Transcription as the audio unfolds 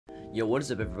Yo, what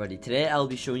is up everybody? Today I'll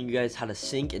be showing you guys how to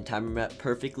sync and time remap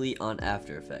perfectly on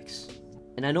After Effects.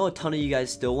 And I know a ton of you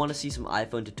guys still want to see some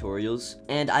iPhone tutorials,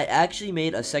 and I actually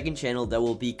made a second channel that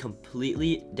will be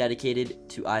completely dedicated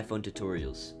to iPhone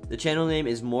tutorials. The channel name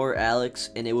is More Alex,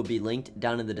 and it will be linked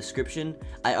down in the description.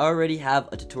 I already have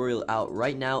a tutorial out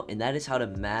right now, and that is how to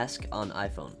mask on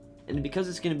iPhone. And because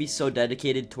it's going to be so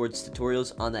dedicated towards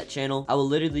tutorials on that channel, I will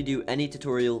literally do any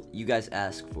tutorial you guys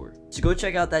ask for. So go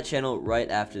check out that channel right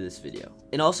after this video.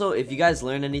 And also, if you guys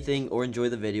learn anything or enjoy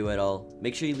the video at all,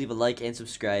 make sure you leave a like and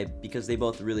subscribe because they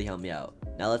both really help me out.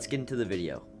 Now let's get into the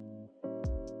video.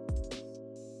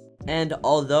 And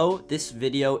although this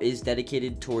video is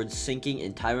dedicated towards syncing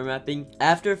and timer mapping,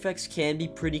 After Effects can be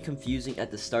pretty confusing at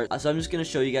the start. So I'm just going to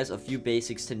show you guys a few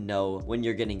basics to know when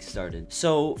you're getting started.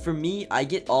 So for me, I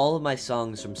get all of my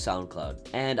songs from SoundCloud.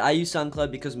 And I use SoundCloud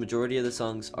because majority of the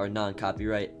songs are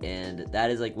non-copyright, and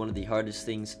that is like one of the hardest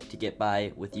things to get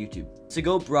by with YouTube. So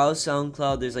go browse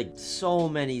SoundCloud. There's like so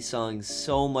many songs,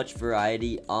 so much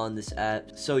variety on this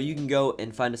app. So you can go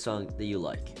and find a song that you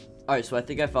like. Alright, so I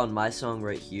think I found my song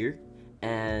right here,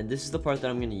 and this is the part that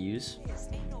I'm going to use.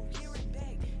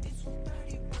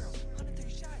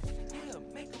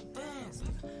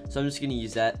 So I'm just going to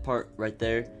use that part right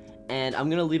there, and I'm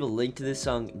going to leave a link to this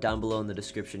song down below in the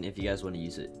description if you guys want to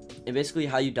use it. And basically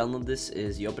how you download this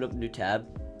is you open up a new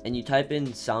tab, and you type in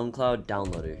SoundCloud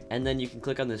downloader, and then you can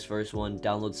click on this first one,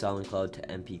 download SoundCloud to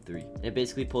MP3. And it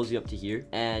basically pulls you up to here,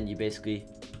 and you basically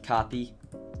copy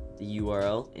the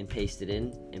URL and paste it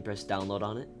in and press download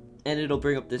on it, and it'll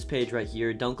bring up this page right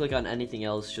here. Don't click on anything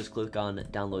else, just click on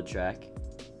download track,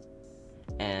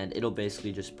 and it'll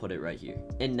basically just put it right here.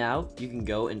 And now you can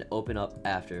go and open up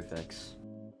After Effects,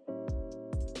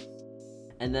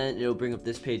 and then it'll bring up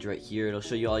this page right here. It'll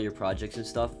show you all your projects and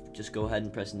stuff. Just go ahead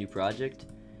and press new project,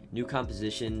 new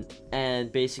composition,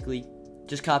 and basically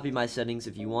just copy my settings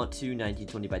if you want to,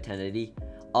 1920 by 1080.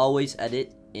 Always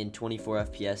edit in 24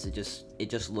 FPS, it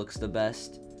just looks the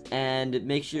best. And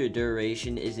make sure your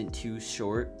duration isn't too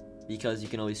short, because you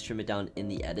can always trim it down in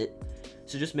the edit.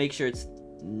 So just make sure it's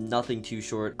nothing too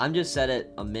short. I'm just set at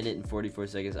 1 minute and 44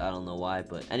 seconds, I don't know why,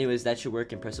 but anyways, that should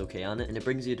work, and press OK on it, and it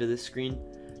brings you to this screen,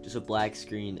 just a black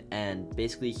screen. And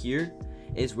basically here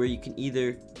is where you can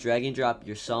either drag and drop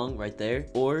your song right there,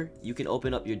 or you can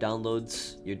open up your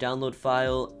downloads, your download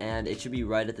file, and it should be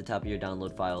right at the top of your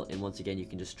download file. And once again, you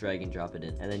can just drag and drop it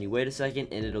in, and then you wait a second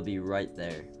and it'll be right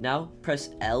there. Now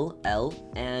press LL,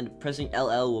 and pressing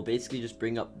LL will basically just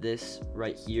bring up this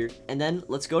right here. And then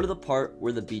let's go to the part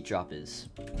where the beat drop is.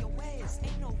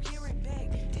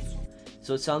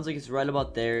 So it sounds like it's right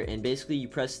about there, and basically you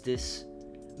press this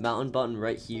mountain button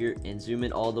right here and zoom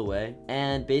in all the way,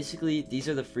 and basically these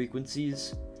are the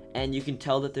frequencies, and you can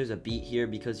tell that there's a beat here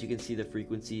because you can see the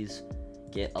frequencies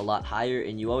get a lot higher,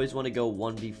 and you always want to go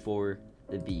one before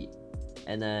the beat,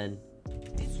 and then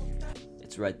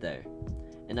it's right there.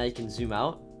 And now you can zoom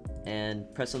out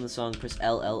and press on the song, press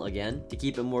LL again to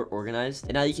keep it more organized.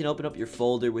 And now you can open up your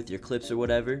folder with your clips or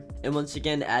whatever, and once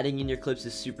again, adding in your clips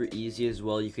is super easy as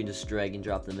well. You can just drag and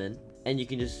drop them in, and you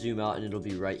can just zoom out and it'll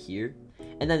be right here.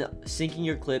 And then syncing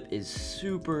your clip is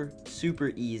super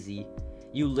easy.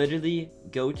 You literally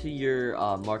go to your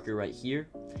marker right here.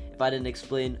 If I didn't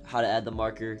explain how to add the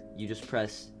marker, you just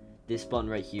press this button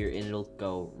right here and it'll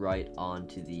go right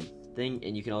onto the thing,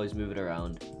 and you can always move it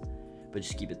around, but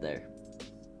just keep it there.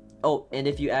 Oh, and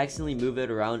if you accidentally move it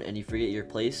around and you forget your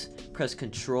place, press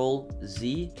Control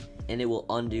Z and it will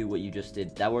undo what you just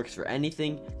did. That works for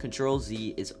anything. Control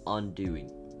Z is undoing.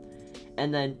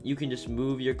 And then you can just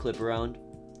move your clip around,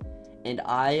 and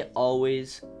I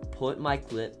always put my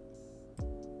clip,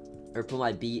 or put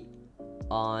my beat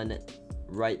on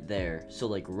right there, so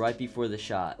like right before the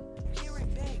shot,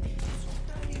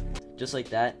 just like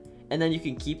that. And then you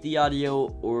can keep the audio,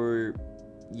 or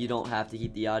you don't have to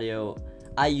keep the audio.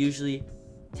 I usually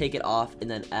take it off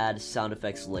and then add sound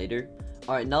effects later.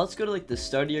 Alright, now let's go to like the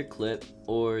start of your clip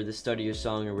or the start of your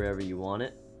song or wherever you want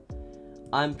it.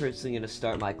 I'm personally going to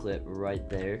start my clip right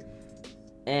there,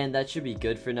 and that should be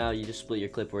good for now. You just split your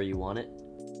clip where you want it,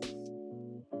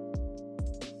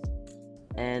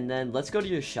 and then let's go to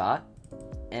your shot,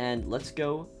 and let's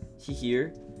go to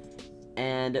here,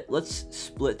 and let's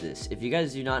split this. If you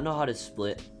guys do not know how to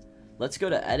split, let's go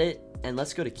to edit, and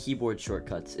let's go to keyboard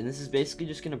shortcuts, and this is basically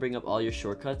just going to bring up all your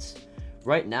shortcuts.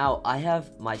 Right now I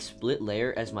have my split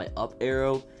layer as my up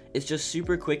arrow. It's just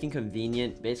super quick and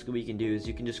convenient. Basically what you can do is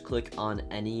you can just click on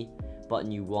any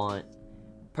button you want.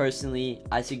 Personally,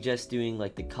 I suggest doing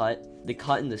like the cut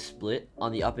and the split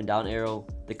on the up and down arrow.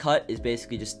 The cut is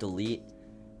basically just delete,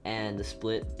 and the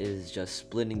split is just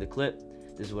splitting the clip.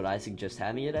 This is what I suggest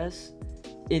having it as.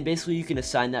 And basically you can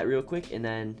assign that real quick, and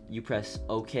then you press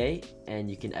OK and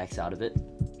you can X out of it.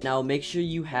 Now make sure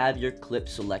you have your clip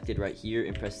selected right here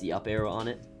and press the up arrow on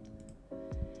it.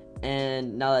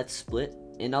 And now that's split.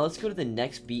 And now let's go to the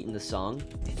next beat in the song.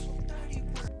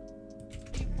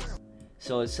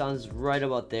 So it sounds right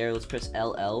about there. Let's press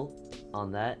LL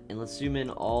on that, and let's zoom in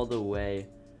all the way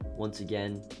once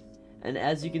again. And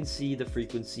as you can see, the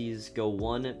frequencies go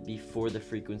one before the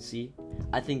frequency.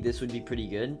 I think this would be pretty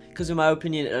good, because in my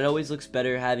opinion, it always looks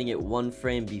better having it one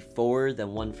frame before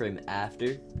than one frame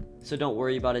after. So don't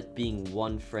worry about it being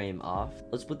one frame off.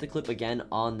 Let's put the clip again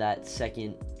on that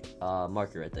second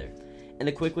marker right there. And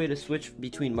a quick way to switch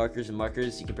between markers and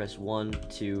markers, you can press 1,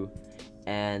 2,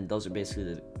 and those are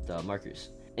basically the markers.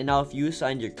 And now if you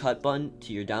assigned your cut button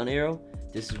to your down arrow,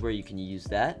 this is where you can use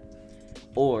that.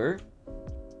 Or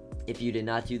if you did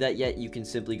not do that yet, you can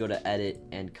simply go to edit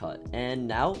and cut. And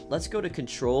now let's go to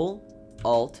Control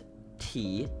Alt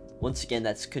T. Once again,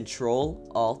 that's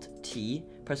Control Alt T.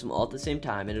 Press them all at the same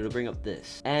time and it'll bring up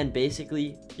this. And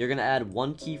basically you're gonna add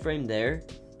one keyframe there,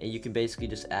 and you can basically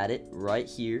just add it right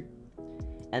here.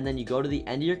 And then you go to the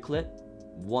end of your clip,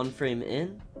 one frame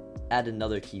in, add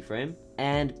another keyframe,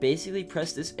 and basically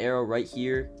press this arrow right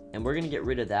here, and we're gonna get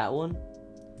rid of that one.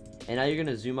 And now you're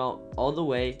gonna zoom out all the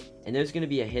way, and there's gonna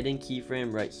be a hidden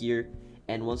keyframe right here,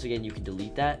 and once again you can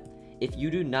delete that. If you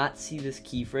do not see this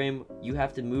keyframe, you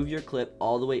have to move your clip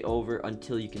all the way over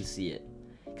until you can see it,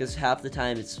 because half the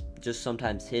time it's just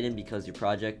sometimes hidden because your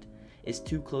project is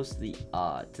too close to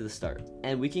the start.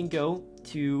 And we can go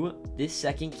to this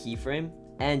second keyframe,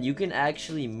 and you can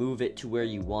actually move it to where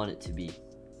you want it to be.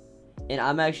 And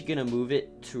I'm actually gonna move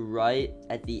it to right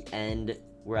at the end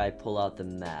where I pull out the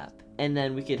map. And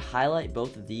then we could highlight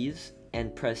both of these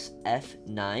and press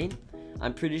F9.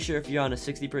 I'm pretty sure if you're on a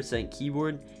 60%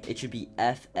 keyboard, it should be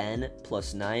FN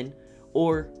plus 9.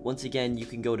 Or once again, you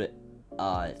can go to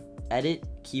edit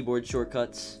keyboard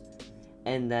shortcuts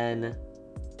and then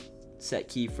set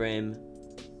keyframe.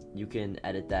 You can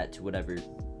edit that to whatever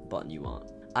button you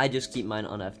want. I just keep mine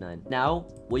on F9. Now,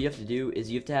 what you have to do is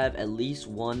you have to have at least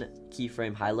one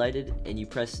keyframe highlighted, and you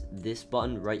press this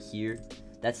button right here.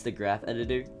 That's the graph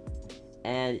editor.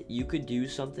 And you could do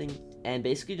something and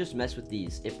basically just mess with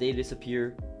these. If they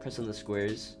disappear, press on the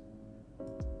squares.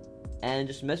 And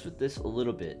just mess with this a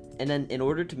little bit. And then in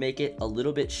order to make it a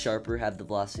little bit sharper, have the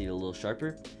velocity a little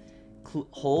sharper,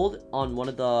 hold on one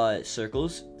of the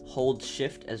circles, hold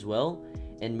shift as well,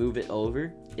 and move it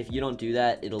over. If you don't do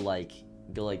that, it'll like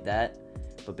go like that.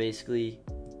 But basically,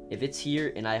 if it's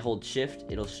here and I hold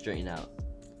shift, it'll straighten out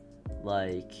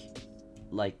like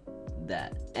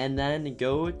that. And then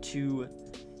go to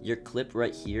your clip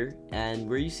right here, and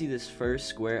where you see this first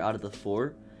square out of the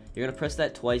 4, you're gonna press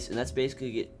that twice, and that's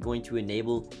basically going to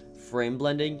enable frame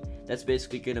blending. That's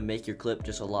basically gonna make your clip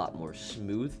just a lot more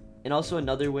smooth. And also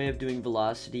another way of doing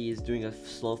velocity is doing a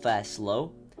slow, fast,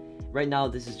 slow. Right now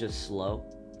this is just slow,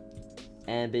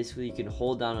 and basically you can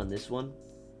hold down on this one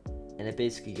and it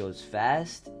basically goes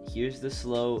fast. Here's the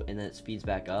slow, and then it speeds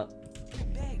back up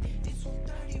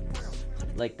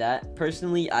like that.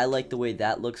 Personally, I like the way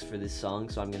that looks for this song,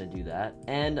 so I'm gonna do that.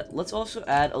 And let's also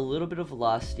add a little bit of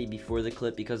velocity before the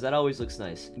clip, because that always looks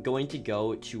nice. I'm going to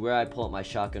go to where I pull out my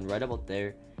shotgun, right about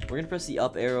there. We're gonna press the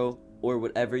up arrow or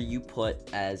whatever you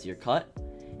put as your cut.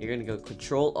 You're gonna go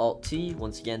Control Alt T.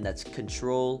 Once again, that's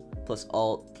Control plus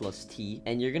Alt plus T,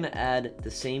 and you're gonna add the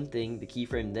same thing, the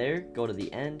keyframe there. Go to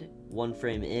the end, one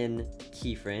frame in,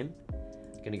 keyframe.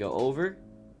 Gonna go over,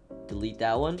 delete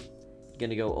that one.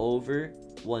 Gonna go over,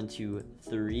 1, 2,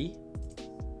 3,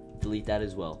 delete that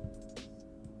as well,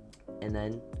 and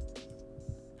then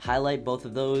highlight both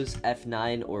of those,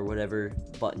 F9 or whatever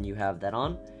button you have that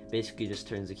on. Basically just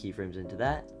turns the keyframes into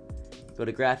that. Go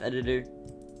to graph editor,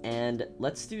 and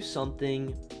let's do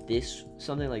something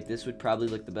like this would probably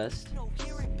look the best,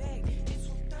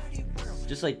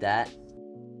 just like that.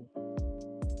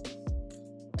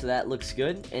 So that looks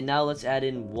good. And now let's add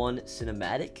in one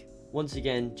cinematic. Once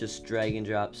again, just drag and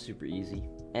drop, super easy.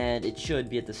 And it should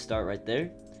be at the start right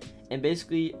there. And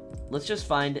basically, let's just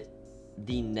find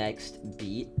the next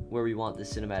beat where we want the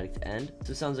cinematic to end.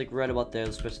 So it sounds like right about there.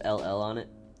 Let's press LL on it.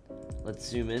 Let's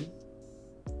zoom in.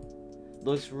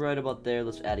 Looks right about there.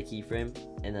 Let's add a keyframe,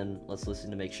 and then let's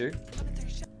listen to make sure.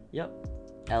 Yep.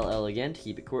 LL again to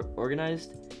keep it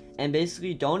organized. And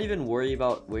basically, don't even worry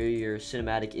about where your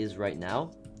cinematic is right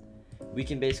now. We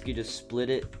can basically just split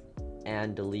it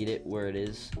and delete it where it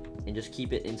is, and just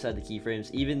keep it inside the keyframes.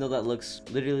 Even though that looks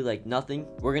literally like nothing,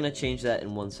 we're gonna change that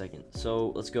in 1 second. So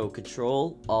let's go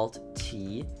Control Alt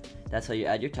T. That's how you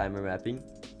add your timer mapping.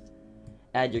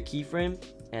 Add your keyframe,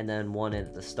 and then one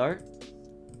at the start.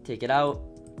 Take it out,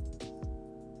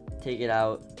 take it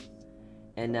out,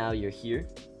 and now you're here.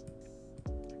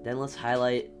 Then let's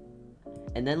highlight,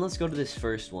 and then let's go to this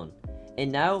first one.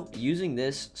 And now using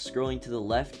this, scrolling to the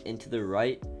left and to the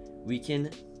right, we can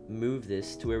move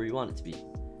this to where we want it to be.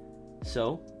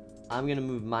 So I'm gonna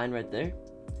move mine right there,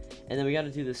 and then we got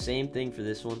to do the same thing for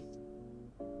this one.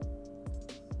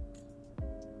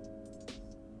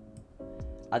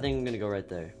 I think I'm gonna go right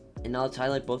there. And now let's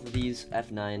highlight both of these,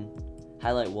 F9,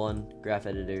 highlight one, graph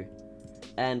editor.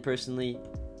 And personally,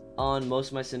 on most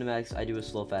of my cinematics, I do a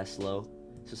slow, fast, slow.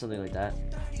 So something like that.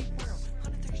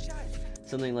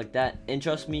 Something like that. And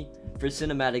trust me, for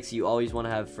cinematics, you always want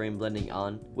to have frame blending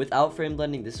on. Without frame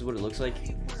blending, this is what it looks like.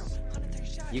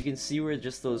 You can see where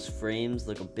just those frames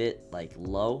look a bit like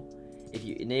low. If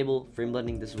you enable frame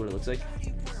blending, this is what it looks like.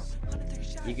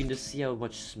 You can just see how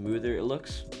much smoother it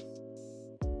looks.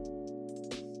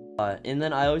 And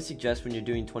then I always suggest when you're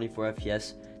doing 24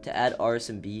 FPS to add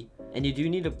RSMB. And you do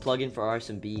need a plugin for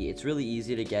RSMB. It's really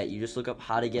easy to get. You just look up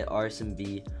how to get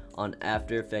RSMB on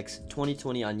After Effects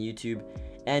 2020 on YouTube.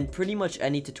 And pretty much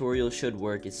any tutorial should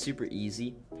work. It's super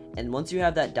easy. And once you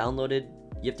have that downloaded,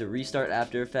 you have to restart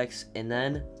After Effects. And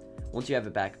then once you have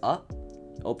it back up,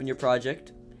 open your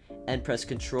project and press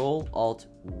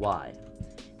Ctrl-Alt-Y.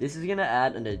 This is going to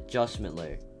add an adjustment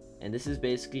layer. And this is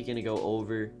basically going to go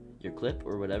over your clip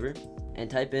or whatever, and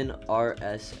type in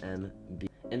RSMB,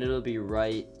 and it'll be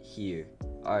right here.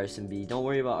 RSMB. Don't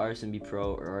worry about RSMB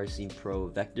Pro or RSMB Pro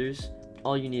vectors.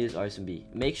 All you need is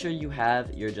RSMB. Make sure you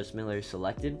have your adjustment layer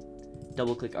selected.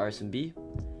 Double click RSMB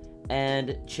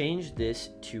and change this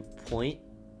to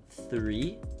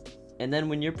 0.3. And then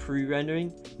when you're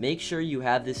pre-rendering, make sure you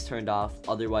have this turned off.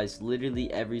 Otherwise,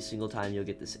 literally every single time you'll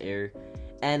get this error.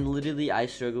 And literally, I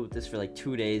struggled with this for like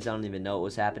 2 days. I don't even know what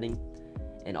was happening.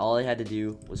 And all I had to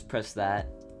do was press that.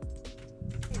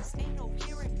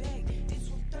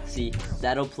 See,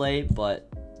 that'll play, but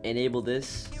enable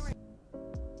this.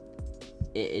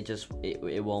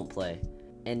 It won't play.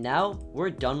 And now we're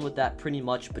done with that pretty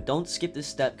much, but don't skip this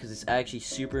step because it's actually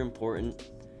super important.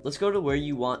 Let's go to where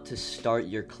you want to start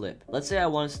your clip. Let's say I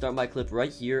want to start my clip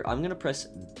right here. I'm gonna press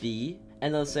B,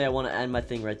 and let's say I want to end my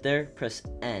thing right there. Press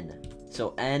N.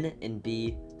 So N and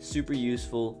B, super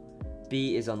useful.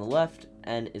 B is on the left,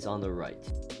 N is on the right.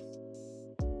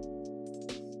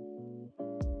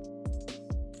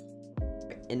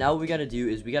 And now what we gotta do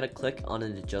is we gotta click on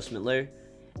an adjustment layer,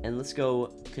 and let's go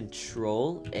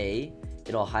Control A.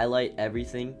 It'll highlight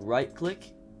everything. Right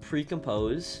click,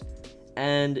 pre-compose,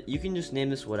 and you can just name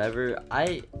this whatever.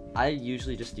 I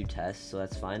usually just do test, so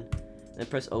that's fine. Then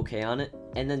press OK on it,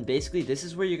 and then basically this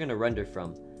is where you're gonna render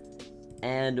from.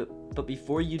 But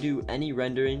before you do any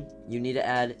rendering, you need to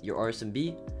add your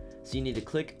RSMB. So you need to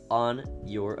click on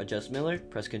your adjustment layer,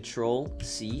 press Control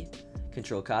C,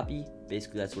 Control Copy,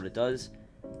 basically that's what it does,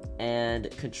 and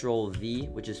Control V,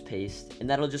 which is paste, and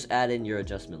that'll just add in your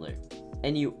adjustment layer.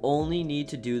 And you only need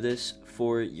to do this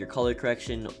for your color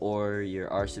correction or your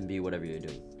RSMB, whatever you're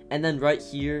doing. And then right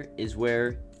here is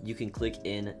where you can click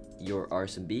in your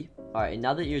RSMB. Alright, and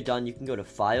now that you're done, you can go to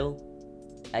File,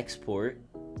 Export,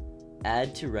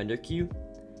 Add to Render Queue,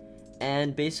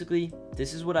 and basically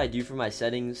this is what I do for my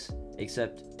settings,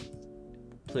 except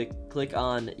click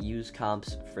on Use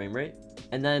Comps Frame Rate,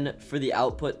 and then for the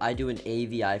output I do an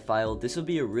AVI file. This will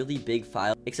be a really big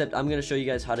file, except I'm going to show you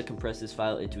guys how to compress this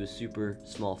file into a super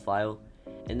small file,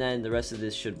 and then the rest of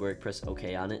this should work. Press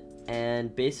OK on it,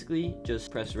 and basically just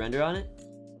press render on it.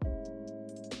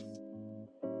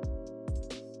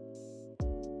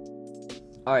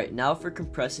 Alright, now for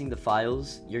compressing the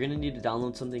files, you're going to need to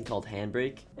download something called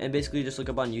Handbrake. And basically just look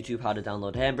up on YouTube how to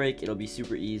download Handbrake. It'll be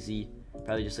super easy.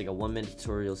 Probably just like a 1-minute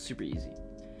tutorial, super easy.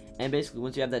 And basically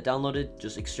once you have that downloaded,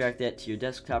 just extract that to your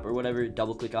desktop or whatever,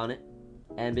 double click on it.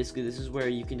 And basically this is where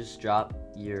you can just drop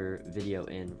your video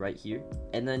in right here.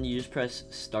 And then you just press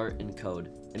start encode.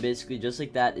 And basically just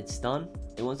like that, it's done.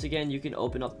 And once again, you can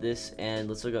open up this and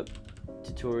let's look up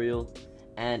tutorial.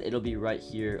 And it'll be right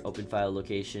here, open file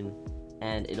location.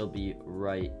 And it'll be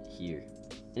right here.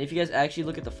 And if you guys actually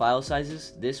look at the file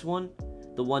sizes, this one,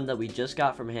 the one that we just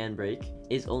got from Handbrake,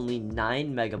 is only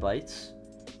 9 megabytes,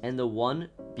 and the one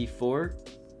before,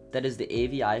 that is the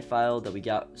AVI file that we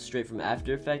got straight from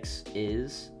After Effects,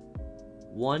 is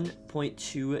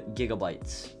 1.2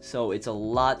 gigabytes. So it's a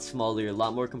lot smaller, a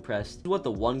lot more compressed. This is what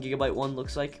the 1 gigabyte one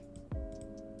looks like.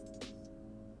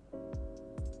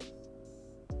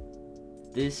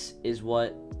 This is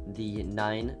what the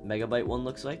 9 megabyte one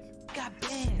looks like.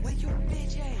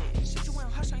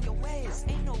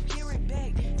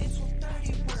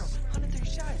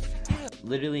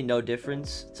 Literally no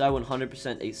difference, so I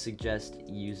 100% suggest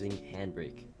using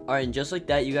Handbrake. Alright, and just like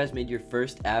that, you guys made your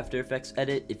first After Effects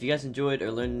edit. If you guys enjoyed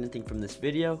or learned anything from this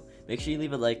video, make sure you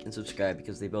leave a like and subscribe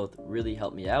because they both really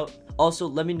help me out. Also,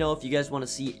 let me know if you guys want to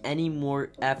see any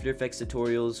more After Effects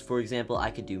tutorials. For example,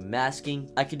 I could do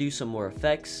masking, I could do some more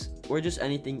effects, or just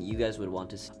anything you guys would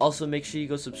want to see. Also, make sure you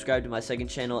go subscribe to my second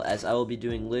channel as I will be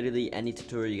doing literally any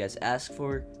tutorial you guys ask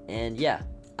for. And yeah,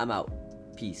 I'm out.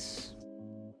 Peace.